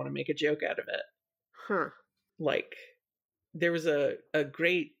 and they want to make a joke out of it. Huh. Like, there was a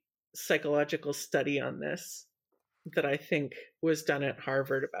great psychological study on this that I think was done at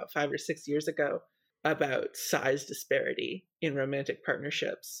Harvard about 5 or 6 years ago about size disparity in romantic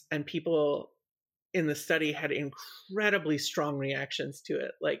partnerships. And people in the study had incredibly strong reactions to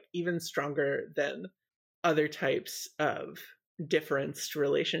it, like even stronger than other types of differenced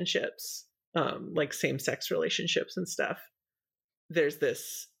relationships, like same-sex relationships and stuff. There's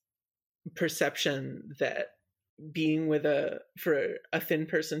this perception that for a thin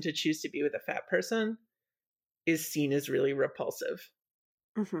person to choose to be with a fat person is seen as really repulsive.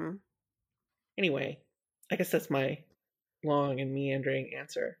 Mm-hmm. Anyway, I guess that's my long and meandering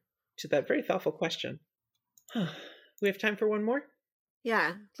answer to that very thoughtful question. We have time for one more?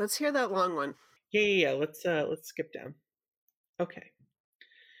 Yeah, let's hear that long one. Yeah. Let's skip down. Okay.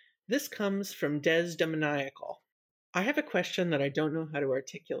 This comes from Des Demoniacal. I have a question that I don't know how to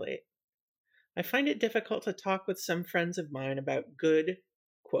articulate. I find it difficult to talk with some friends of mine about good,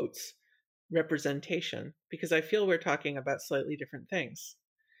 quotes, representation, because I feel we're talking about slightly different things.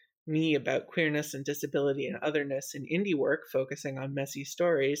 Me about queerness and disability and otherness in indie work focusing on messy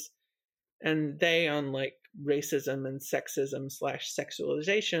stories, and they on like racism and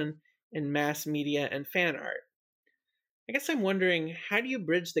sexism/sexualization in mass media and fan art. I guess I'm wondering, how do you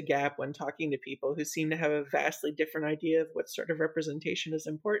bridge the gap when talking to people who seem to have a vastly different idea of what sort of representation is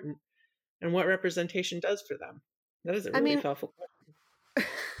important and what representation does for them? That is a really thoughtful question.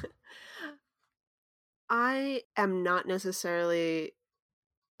 I am not necessarily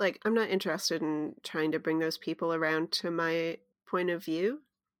like, I'm not interested in trying to bring those people around to my point of view.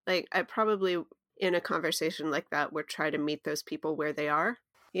 Like, I probably, in a conversation like that, would try to meet those people where they are.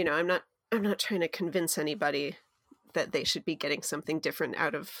 You know, I'm not trying to convince anybody that they should be getting something different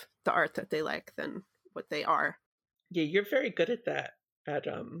out of the art that they like than what they are. Yeah, you're very good at that, at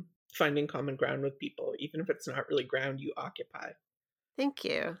finding common ground with people, even if it's not really ground you occupy. Thank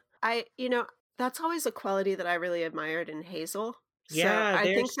you. That's always a quality that I really admired in Hazel. So Yeah, I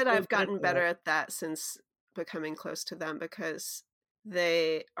they're think that so I've good gotten at better that. at that since becoming close to them, because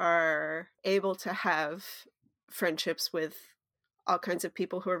they are able to have friendships with all kinds of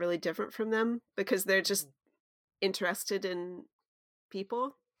people who are really different from them because they're just interested in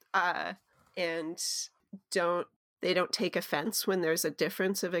people, and don't they don't take offense when there's a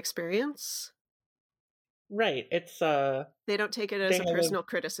difference of experience. Right. It's They don't take it they as a have a personal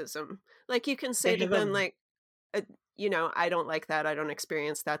criticism. Like, you can they say to have a them, like, I don't like that, I don't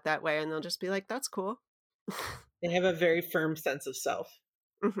experience that way, and they'll just be like, that's cool. they have a very firm sense of self,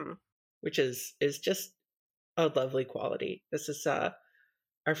 Hmm. which is just a lovely quality. This is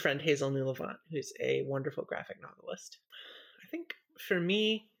our friend Hazel Newlevant, who's a wonderful graphic novelist. I think for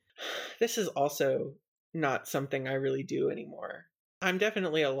me, this is also not something I really do anymore. I'm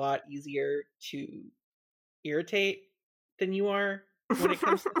definitely a lot easier to irritate than you are when it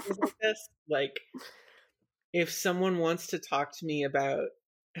comes to things like this. Like, if someone wants to talk to me about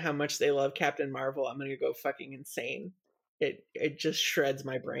how much they love Captain Marvel, I'm gonna go fucking insane. It just shreds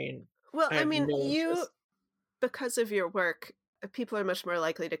my brain. Well, I I have mean, no interest. because of your work, people are much more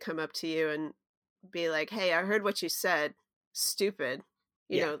likely to come up to you and be like, hey, I heard what you said. Stupid.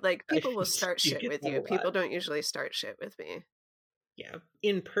 Yeah, Like, I people will start do shit get with that a you. lot. People don't usually start shit with me. Yeah.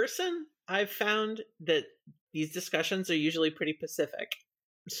 In person, I've found that these discussions are usually pretty pacific.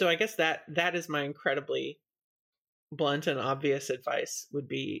 So I guess that is my incredibly blunt and obvious advice would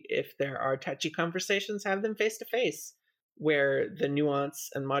be, if there are touchy conversations, have them face to face, where the nuance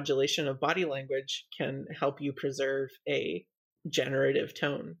and modulation of body language can help you preserve a generative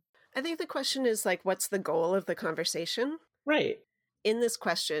tone. I think the question is, like, what's the goal of the conversation? Right. In this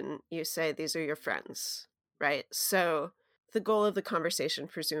question, you say these are your friends, right? So the goal of the conversation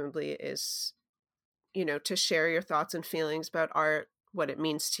presumably is, to share your thoughts and feelings about art, what it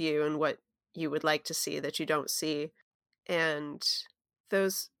means to you, and what you would like to see that you don't see. And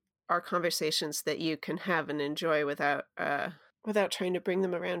those are conversations that you can have and enjoy without trying to bring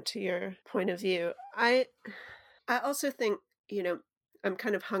them around to your point of view. I also think, I'm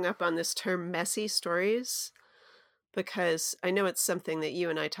kind of hung up on this term messy stories, because I know it's something that you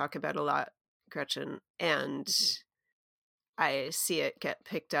and I talk about a lot, Gretchen, and I see it get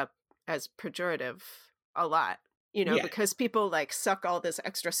picked up as pejorative a lot, Yeah. because people, like, suck all this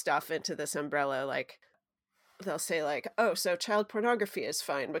extra stuff into this umbrella. Like, they'll say, like, oh, so child pornography is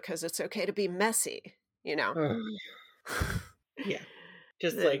fine because it's okay to be messy, Ugh. Yeah.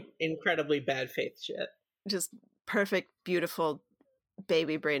 Just the like incredibly bad faith shit. just perfect, beautiful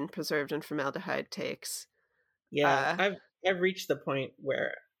baby brain preserved in formaldehyde takes. Yeah, uh I've reached the point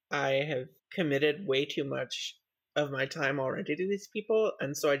where I have committed way too much of my time already to these people,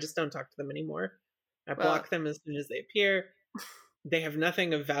 and so I just don't talk to them anymore. I well, block them as soon as they appear. They have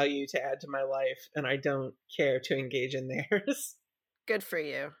nothing of value to add to my life, and I don't care to engage in theirs. good for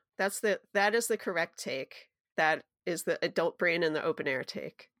you. That is the correct take. That is the adult brain in the open air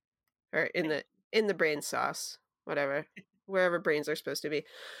take, or in the brain sauce, whatever, wherever brains are supposed to be.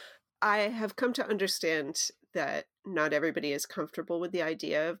 I have come to understand that not everybody is comfortable with the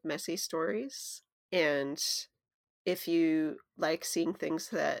idea of messy stories. And if you like seeing things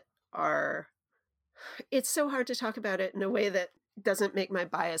that are, it's so hard to talk about it in a way that doesn't make my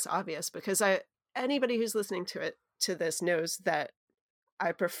bias obvious, because anybody who's listening to this knows that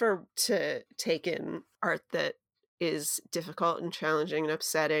I prefer to take in art that is difficult and challenging and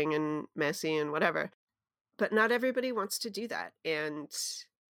upsetting and messy and whatever. But not everybody wants to do that. And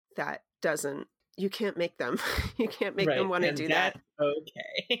that doesn't, you can't make them. You can't make them Right, want to and do that. that's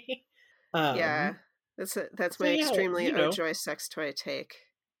okay. Yeah. um, That's so my yeah, extremely joy sex toy take.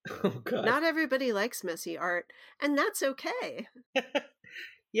 oh god. Not everybody likes messy art, and that's okay.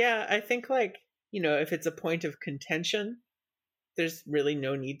 Yeah, I think, like, if it's a point of contention, there's really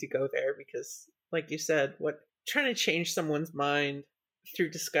no need to go there because, like you said, what trying to change someone's mind through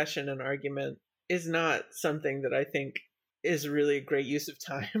discussion and argument is not something that I think is really a great use of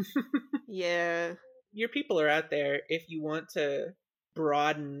time. Yeah. Your people are out there. If you want to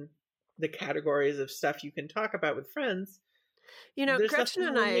broaden the categories of stuff you can talk about with friends, there's Gretchen nothing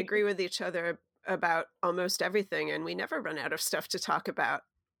and wrong I with making. agree with each other about almost everything, and we never run out of stuff to talk about.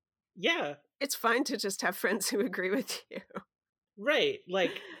 Yeah, It's fine to just have friends who agree with you. Right.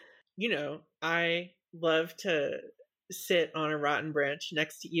 Like, I love to sit on a rotten branch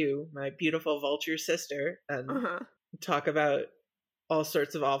next to you, my beautiful vulture sister, and Uh-huh. talk about all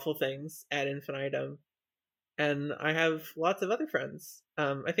sorts of awful things ad infinitum. And I have lots of other friends.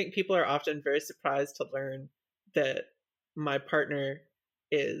 I think people are often very surprised to learn that my partner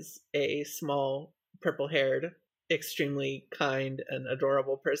is a small, purple haired, extremely kind and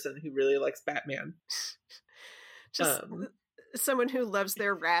adorable person who really likes Batman. Just someone who loves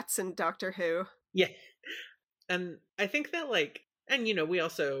their rats and Doctor Who. Yeah. And I think that, like, and we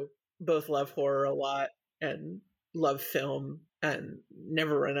also both love horror a lot and love film and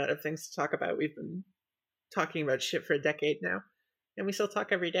never run out of things to talk about. We've been talking about shit for a decade now, and we still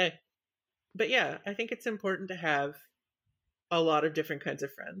talk every day. But yeah, I think it's important to have a lot of different kinds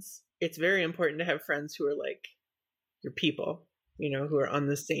of friends. It's very important to have friends who are like your people, who are on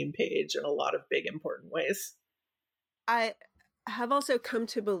the same page in a lot of big, important ways. I have also come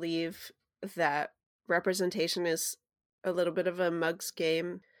to believe that representation is a little bit of a mug's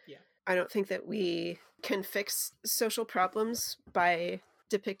game. Yeah. I don't think that we can fix social problems by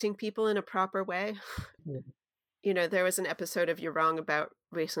depicting people in a proper way. Yeah. There was an episode of You're Wrong about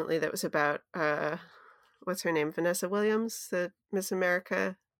recently that was about what's her name? Vanessa Williams, the Miss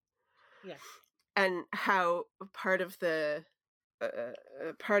America. Yeah. And how part of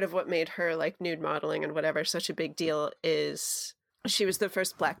what made her like nude modeling and whatever such a big deal is she was the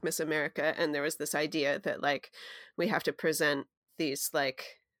first Black Miss America, and there was this idea that like we have to present these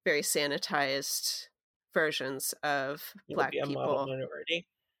like very sanitized versions of Black be a people. model minority.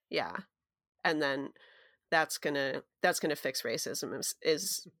 Yeah. And then that's gonna fix racism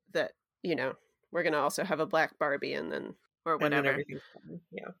is that, we're gonna also have a Black Barbie and then or whatever. And then everything's fine.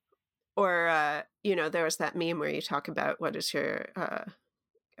 Yeah. Or there was that meme where you talk about what is your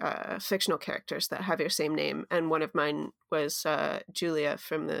fictional characters that have your same name, and one of mine was Julia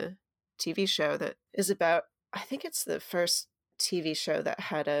from the TV show that is about, I think it's the first TV show that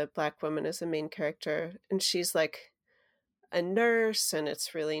had a Black woman as a main character, and she's like a nurse, and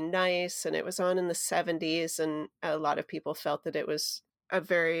it's really nice, and it was on in the 70s, and a lot of people felt that it was a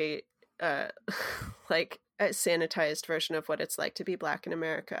very like a sanitized version of what it's like to be Black in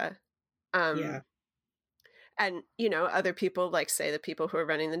America. Yeah. And, other people like say the people who are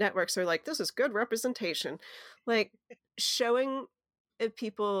running the networks are like, this is good representation. Like showing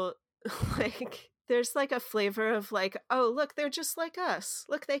people like there's like a flavor of like, oh, look, they're just like us.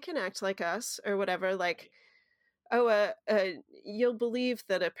 Look, they can act like us or whatever. Like, oh, you'll believe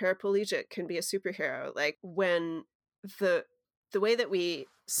that a paraplegic can be a superhero. Like when the way that we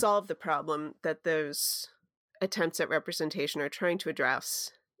solve the problem that those attempts at representation are trying to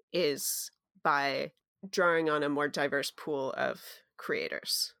address is by drawing on a more diverse pool of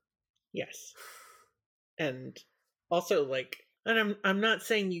creators. Yes. And also, like, and I'm not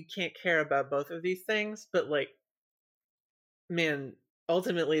saying you can't care about both of these things, but like, man,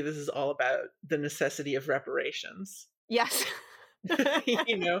 ultimately this is all about the necessity of reparations. Yes.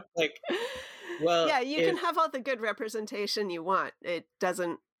 Like, well, yeah, you can have all the good representation you want. It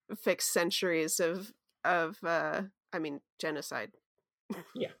doesn't fix centuries of genocide.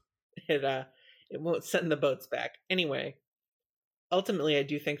 Yeah. It won't send the boats back. Anyway, ultimately, I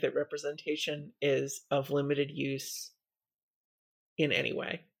do think that representation is of limited use in any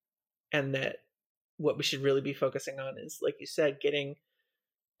way. And that what we should really be focusing on is, like you said, getting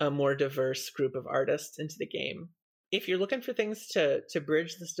a more diverse group of artists into the game. If you're looking for things to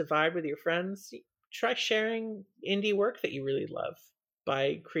bridge this divide with your friends, try sharing indie work that you really love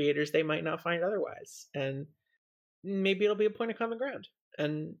by creators they might not find otherwise. And maybe it'll be a point of common ground.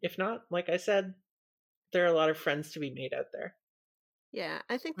 And if not, like I said, there are a lot of friends to be made out there. Yeah,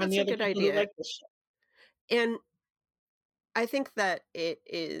 I think that's a good idea. Like this show. And I think that it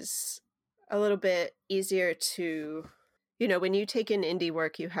is a little bit easier to, when you take in indie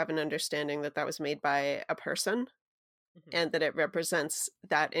work, you have an understanding that was made by a person and that it represents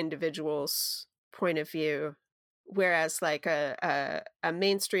that individual's point of view. Whereas like a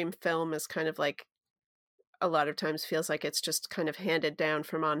mainstream film is kind of like, a lot of times feels like it's just kind of handed down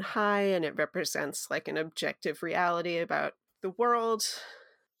from on high, and it represents like an objective reality about the world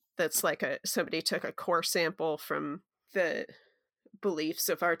that's like somebody took a core sample from the beliefs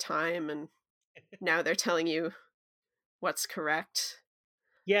of our time and now they're telling you what's correct.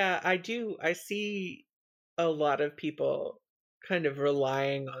 Yeah, I do. I see a lot of people kind of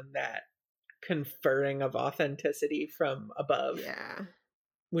relying on that conferring of authenticity from above. Yeah.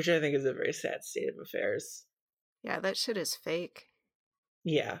 Which I think is a very sad state of affairs. Yeah, that shit is fake.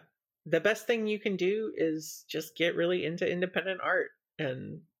 Yeah. The best thing you can do is just get really into independent art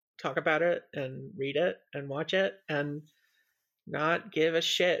and talk about it and read it and watch it and not give a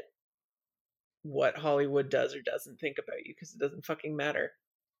shit what Hollywood does or doesn't think about you, because it doesn't fucking matter.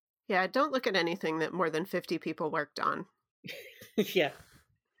 Yeah, don't look at anything that more than 50 people worked on. Yeah.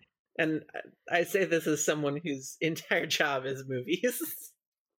 And I say this as someone whose entire job is movies.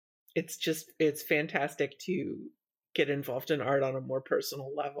 It's fantastic to get involved in art on a more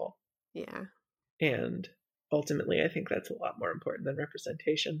personal level. Yeah. And ultimately, I think that's a lot more important than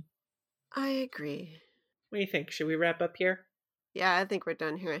representation. I agree. What do you think? Should we wrap up here? Yeah, I think we're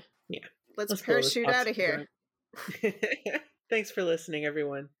done here. Yeah. Let's parachute out of here. Thanks for listening,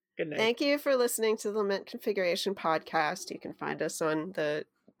 everyone. Good night. Thank you for listening to the Lament Configuration Podcast. You can find us on the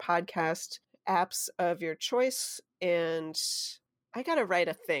podcast apps of your choice. And I got to write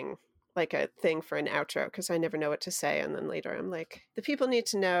a thing for an outro, because I never know what to say. And then later I'm like, the people need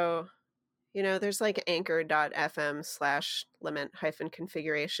to know, there's like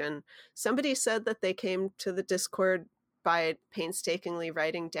anchor.fm/lament-configuration. Somebody said that they came to the Discord by painstakingly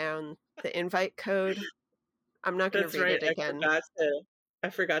writing down the invite code. I'm not going to read it again. I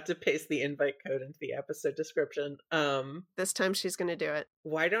forgot to paste the invite code into the episode description. This time she's going to do it.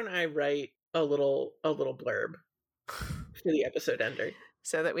 Why don't I write a little blurb for the episode ender,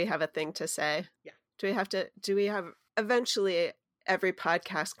 so that we have a thing to say? Yeah. Do we have eventually every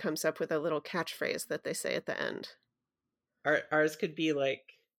podcast comes up with a little catchphrase that they say at the end? Ours could be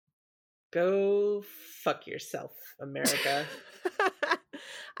like, "Go fuck yourself, America."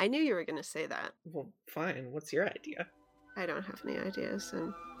 I knew you were going to say that. Well, fine. What's your idea? I don't have any ideas,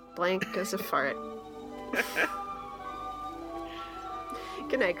 and blank as a fart.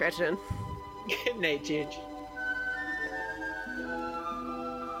 Good night, Gretchen. Good night, Juge.